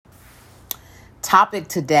Topic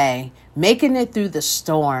today, making it through the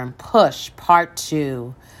storm, push, part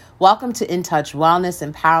 2. Welcome to In Touch Wellness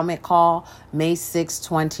Empowerment Call, May 6,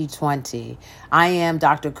 2020. I am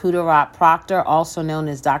Dr. Kudarat Proctor, also known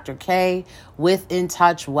as Dr. K, with In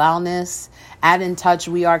Touch Wellness. At In Touch,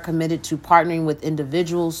 we are committed to partnering with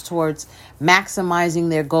individuals towards maximizing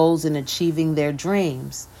their goals and achieving their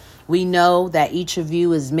dreams. We know that each of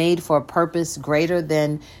you is made for a purpose greater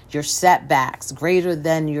than your setbacks, greater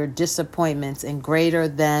than your disappointments, and greater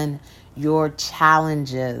than your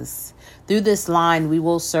challenges. Through this line, we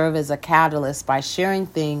will serve as a catalyst by sharing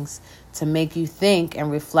things to make you think and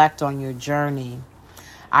reflect on your journey.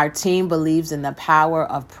 Our team believes in the power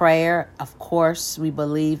of prayer. Of course, we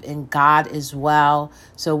believe in God as well.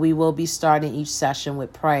 So we will be starting each session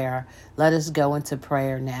with prayer. Let us go into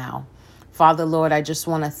prayer now. Father, Lord, I just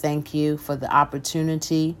want to thank you for the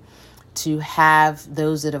opportunity to have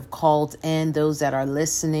those that have called in, those that are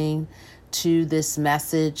listening to this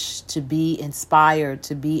message, to be inspired,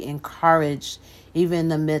 to be encouraged, even in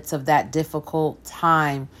the midst of that difficult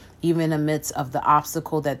time, even in the midst of the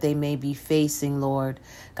obstacle that they may be facing, Lord.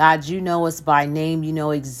 God, you know us by name. You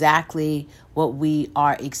know exactly what we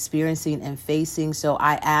are experiencing and facing. So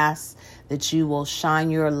I ask that you will shine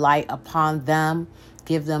your light upon them.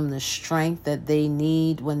 Give them the strength that they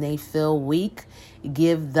need when they feel weak.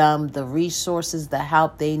 Give them the resources, the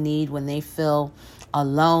help they need when they feel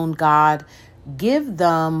alone, God. Give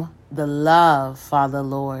them the love, Father,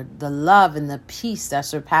 Lord, the love and the peace that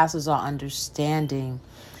surpasses our understanding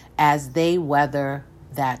as they weather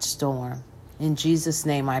that storm. In Jesus'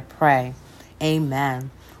 name I pray. Amen.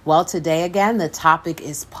 Well, today again, the topic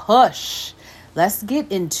is push. Let's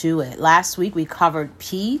get into it. Last week we covered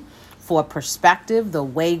P for perspective. The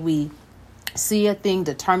way we see a thing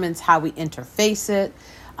determines how we interface it.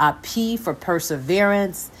 P for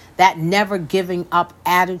perseverance, that never giving up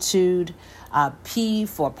attitude. P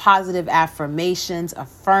for positive affirmations,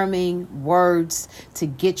 affirming words to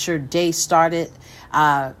get your day started.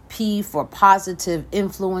 P for positive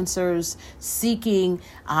influencers, seeking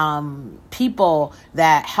people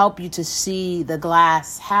that help you to see the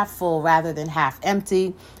glass half full rather than half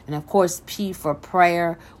empty. And of course, P for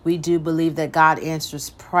prayer. We do believe that God answers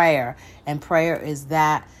prayer, and prayer is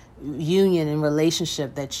that union and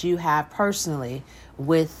relationship that you have personally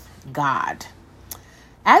with God.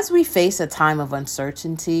 As we face a time of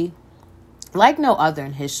uncertainty, like no other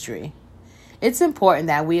in history, it's important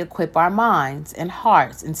that we equip our minds and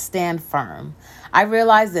hearts and stand firm. I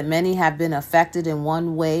realize that many have been affected in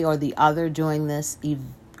one way or the other during this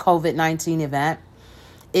COVID-19 event.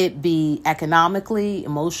 It be economically,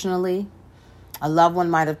 emotionally. A loved one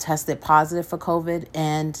might have tested positive for COVID,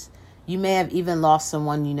 and you may have even lost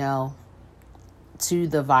someone you know to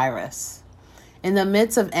the virus. In the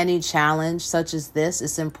midst of any challenge such as this,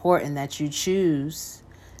 it's important that you choose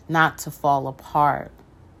not to fall apart.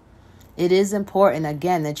 It is important,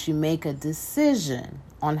 again, that you make a decision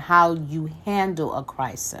on how you handle a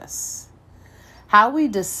crisis. How we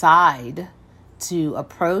decide to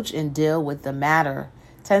approach and deal with the matter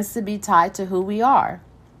tends to be tied to who we are.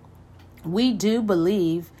 We do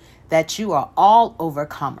believe that you are all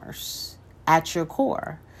overcomers at your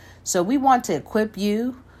core. So we want to equip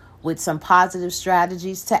you with some positive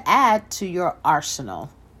strategies to add to your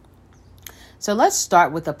arsenal. So let's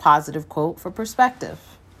start with a positive quote for perspective.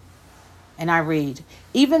 And I read,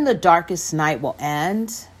 "Even the darkest night will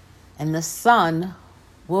end and the sun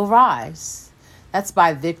will rise." That's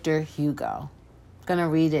by Victor Hugo. I'm going to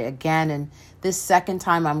read it again. And this second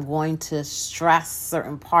time, I'm going to stress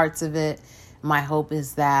certain parts of it. My hope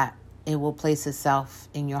is that it will place itself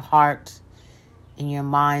in your heart, in your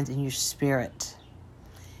mind, in your spirit.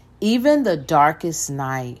 Even the darkest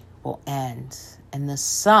night will end and the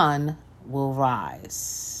sun will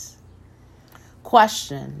rise.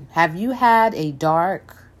 Question: have you had a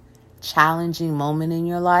dark, challenging moment in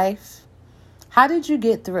your life? How did you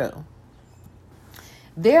get through?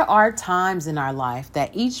 There are times in our life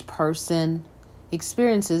that each person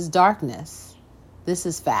experiences darkness. This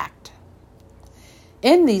is fact.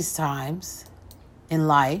 In these times in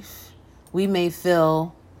life, we may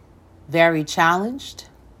feel very challenged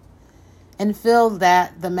and feel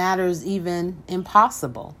that the matter is even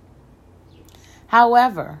impossible.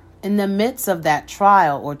 However, in the midst of that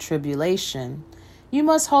trial or tribulation, you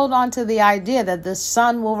must hold on to the idea that the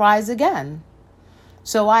sun will rise again.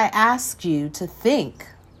 So I ask you to think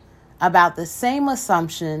about the same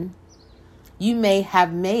assumption you may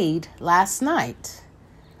have made last night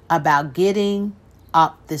about getting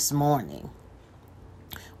up this morning.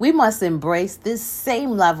 We must embrace this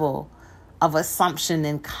same level of assumption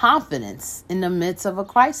and confidence in the midst of a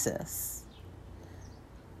crisis.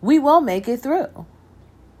 we will make it through.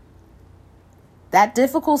 That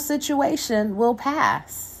difficult situation will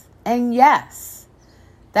pass. And yes,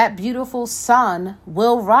 that beautiful sun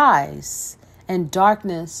will rise and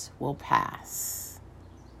darkness will pass.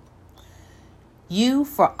 U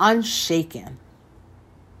for unshaken.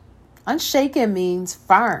 Unshaken means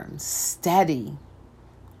firm, steady.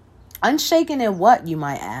 Unshaken in what, you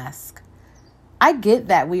might ask? I get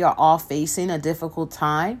that we are all facing a difficult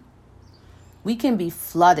time. We can be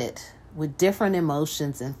flooded with different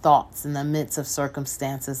emotions and thoughts in the midst of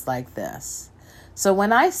circumstances like this. So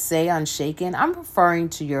when I say unshaken, I'm referring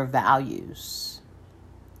to your values.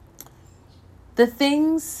 The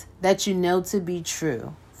things that you know to be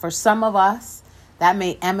true. For some of us, that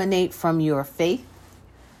may emanate from your faith,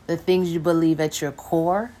 the things you believe at your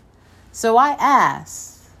core. So I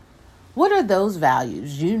ask, what are those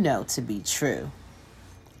values you know to be true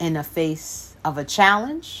in the face of a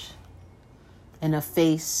challenge, in the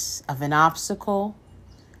face of an obstacle,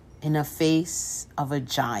 in the face of a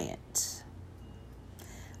giant?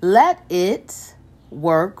 Let it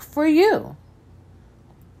work for you.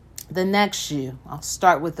 The next U, I'll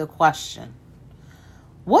start with a question.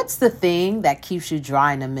 What's the thing that keeps you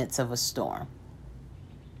dry in the midst of a storm?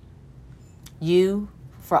 U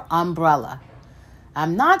for umbrella.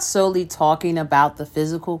 I'm not solely talking about the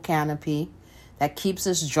physical canopy that keeps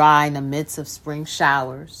us dry in the midst of spring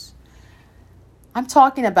showers. I'm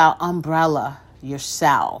talking about umbrella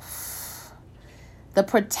yourself. The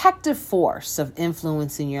protective force of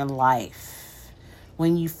influencing your life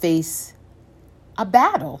when you face a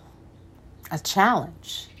battle, a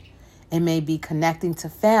challenge. It may be connecting to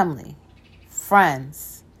family,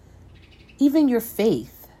 friends, even your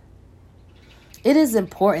faith. It is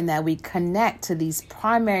important that we connect to these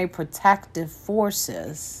primary protective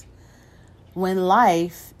forces when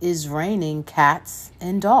life is raining cats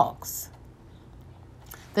and dogs.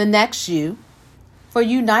 The next U for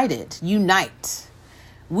united, unite.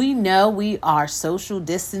 We know we are social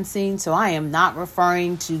distancing, so I am not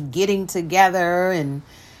referring to getting together and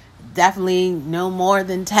definitely no more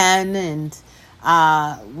than 10. And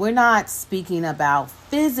we're not speaking about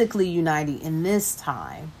physically uniting in this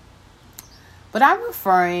time. But I'm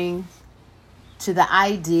referring to the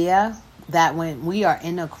idea that when we are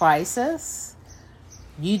in a crisis,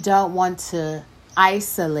 you don't want to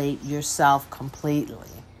isolate yourself completely.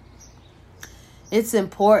 It's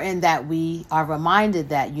important that we are reminded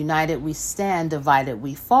that united we stand, divided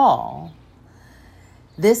we fall.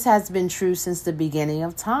 This has been true since the beginning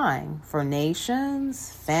of time for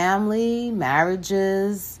nations, family,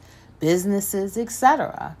 marriages, businesses,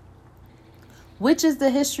 etc. Which is the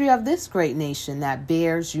history of this great nation that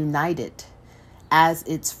bears united as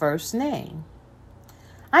its first name.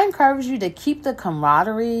 I encourage you to keep the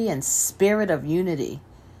camaraderie and spirit of unity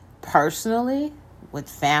personally, with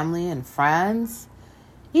family and friends,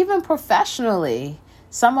 even professionally.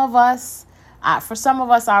 For some of us,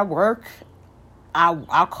 our work,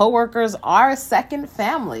 our coworkers are a second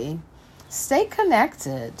family. Stay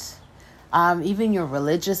connected. Even your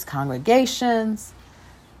religious congregations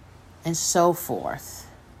and so forth.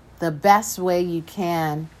 The best way you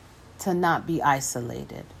can to not be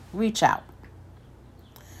isolated. Reach out.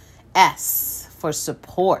 S for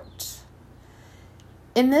support.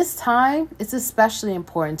 In this time, it's especially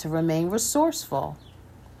important to remain resourceful.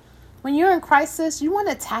 When you're in crisis, you want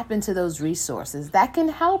to tap into those resources that can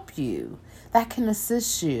help you, that can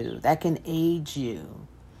assist you, that can aid you.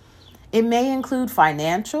 It may include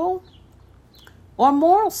financial or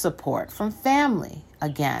moral support from family,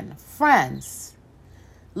 again, friends,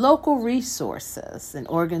 local resources, and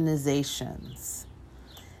organizations.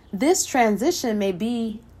 This transition may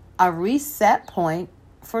be a reset point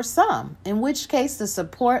for some, in which case the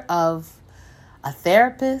support of a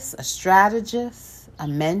therapist, a strategist, a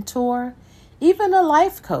mentor, even a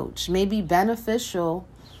life coach may be beneficial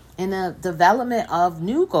in the development of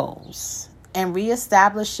new goals and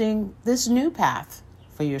reestablishing this new path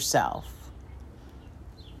for yourself.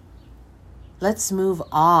 Let's move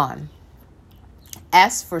on.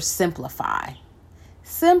 S for simplify.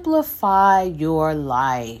 Simplify your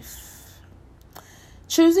life.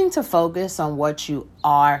 Choosing to focus on what you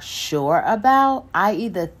are sure about, i.e.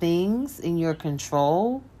 the things in your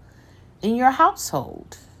control in your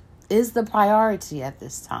household, is the priority at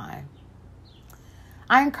this time.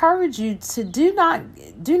 I encourage you to do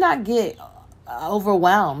not get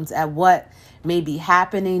overwhelmed at what may be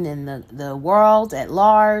happening in the world at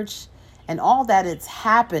large and all that is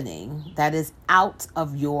happening that is out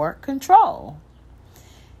of your control.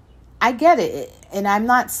 I get it. And I'm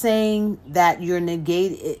not saying that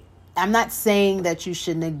I'm not saying that you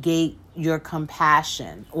should negate your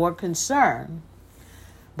compassion or concern.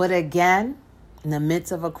 But again, in the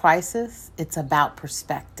midst of a crisis, it's about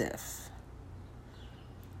perspective.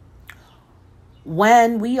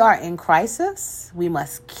 When we are in crisis, we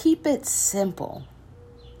must keep it simple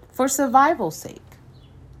for survival's sake.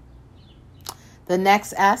 The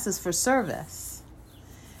next S is for service.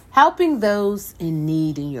 Helping those in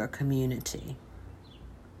need in your community.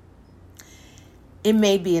 It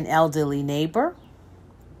may be an elderly neighbor,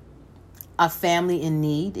 a family in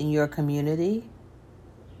need in your community.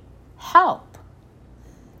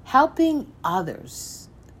 Helping others.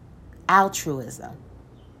 Altruism.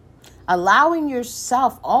 Allowing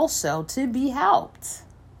yourself also to be helped.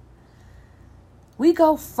 We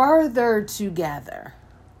go further together.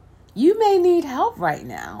 You may need help right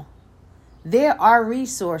now. There are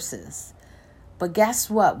resources. But guess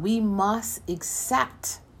what? We must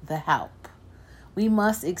accept the help. We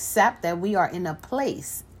must accept that we are in a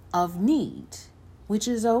place of need, which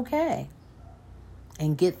is okay.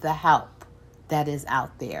 And get the help that is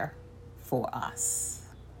out there for us.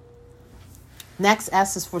 Next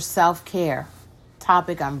S is for self-care.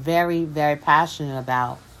 Topic I'm very, very passionate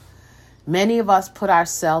about. Many of us put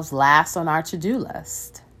ourselves last on our to-do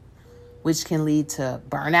list, which can lead to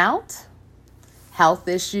burnout, health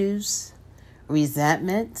issues,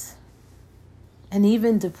 resentment, and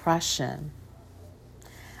even depression.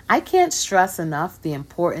 I can't stress enough the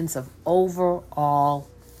importance of overall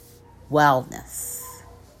wellness.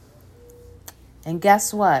 And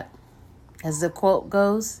guess what? As the quote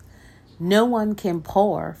goes, no one can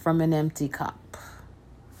pour from an empty cup.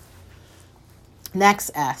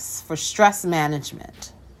 Next S, for stress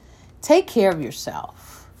management. Take care of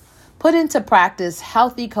yourself. Put into practice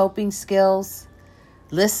healthy coping skills,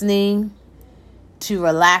 listening to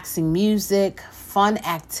relaxing music, fun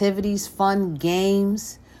activities, fun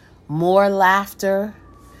games, more laughter.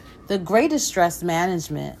 The greatest stress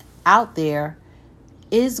management out there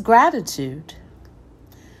is gratitude.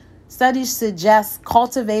 Studies suggest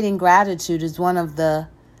cultivating gratitude is one of the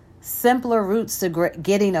simpler routes to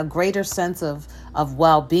getting a greater sense of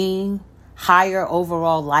well-being, higher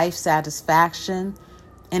overall life satisfaction,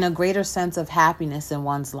 and a greater sense of happiness in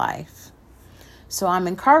one's life. So I'm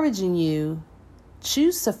encouraging you,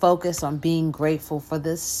 choose to focus on being grateful for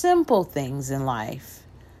the simple things in life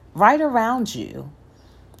right around you.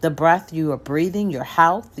 The breath you are breathing, your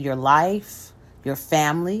health, your life, your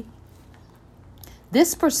family.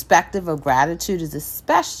 This perspective of gratitude is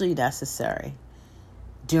especially necessary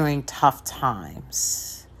during tough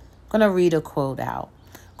times. I'm going to read a quote out.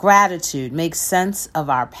 Gratitude makes sense of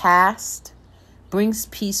our past, brings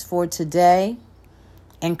peace for today,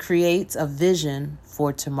 and creates a vision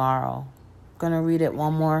for tomorrow. I'm going to read it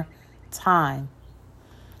one more time.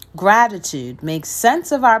 Gratitude makes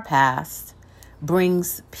sense of our past,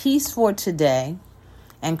 brings peace for today,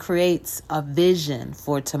 and creates a vision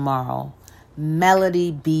for tomorrow.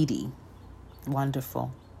 Melody Beatty.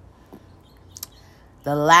 Wonderful.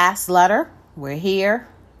 The last letter, we're here,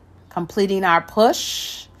 completing our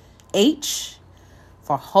push, H,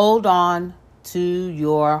 for hold on to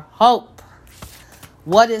your hope.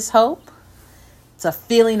 What is hope? It's a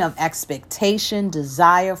feeling of expectation,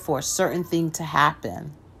 desire for a certain thing to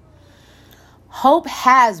happen. Hope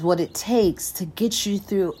has what it takes to get you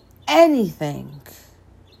through anything.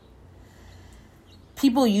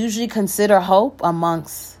 People usually consider hope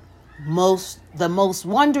amongst the most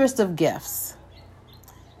wondrous of gifts.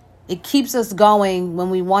 It keeps us going when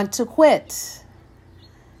we want to quit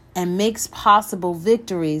and makes possible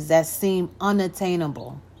victories that seem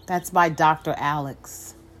unattainable. That's by Dr.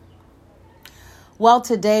 Alex. Well,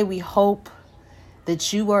 today we hope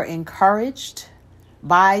that you were encouraged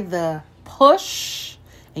by the push,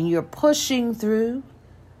 and you're pushing through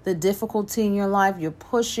the difficulty in your life. You're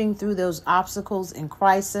pushing through those obstacles in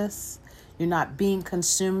crisis. You're not being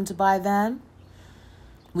consumed by them.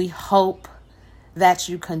 We hope that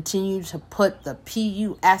you continue to put the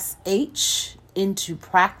P.U.S.H into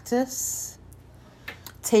practice.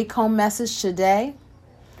 Take home message today.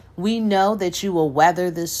 We know that you will weather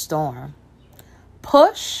this storm.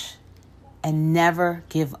 Push and never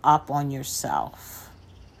give up on yourself.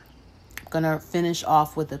 I'm going to finish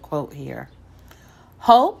off with a quote here.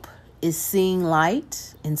 Hope is seeing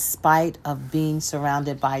light in spite of being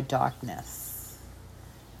surrounded by darkness.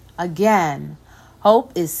 Again,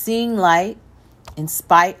 hope is seeing light in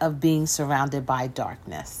spite of being surrounded by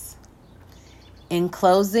darkness. In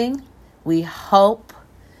closing, we hope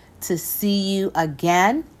to see you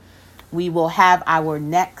again. We will have our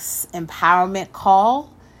next empowerment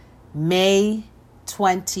call May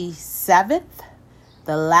 27th,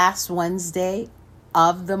 the last Wednesday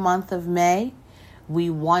of the month of May. We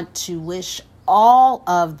want to wish all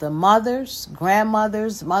of the mothers,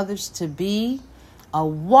 grandmothers, mothers-to-be a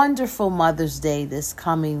wonderful Mother's Day this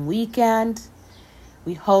coming weekend.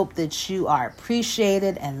 We hope that you are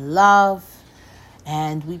appreciated and loved.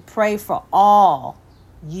 And we pray for all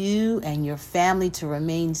you and your family to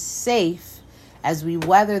remain safe as we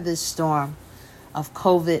weather this storm of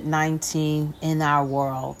COVID-19 in our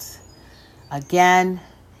world. Again,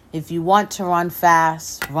 if you want to run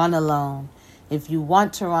fast, run alone. If you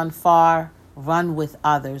want to run far, run with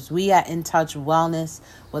others. We at In Touch Wellness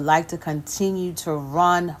would like to continue to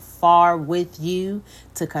run far with you,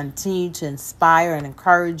 to continue to inspire and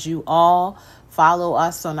encourage you all. Follow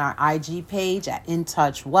us on our IG page at In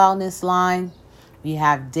Touch Wellness Line. We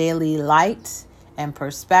have daily light and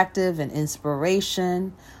perspective and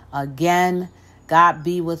inspiration. Again, God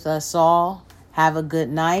be with us all. Have a good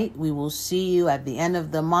night. We will see you at the end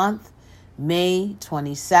of the month, May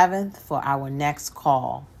 27th, for our next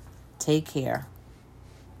call. Take care.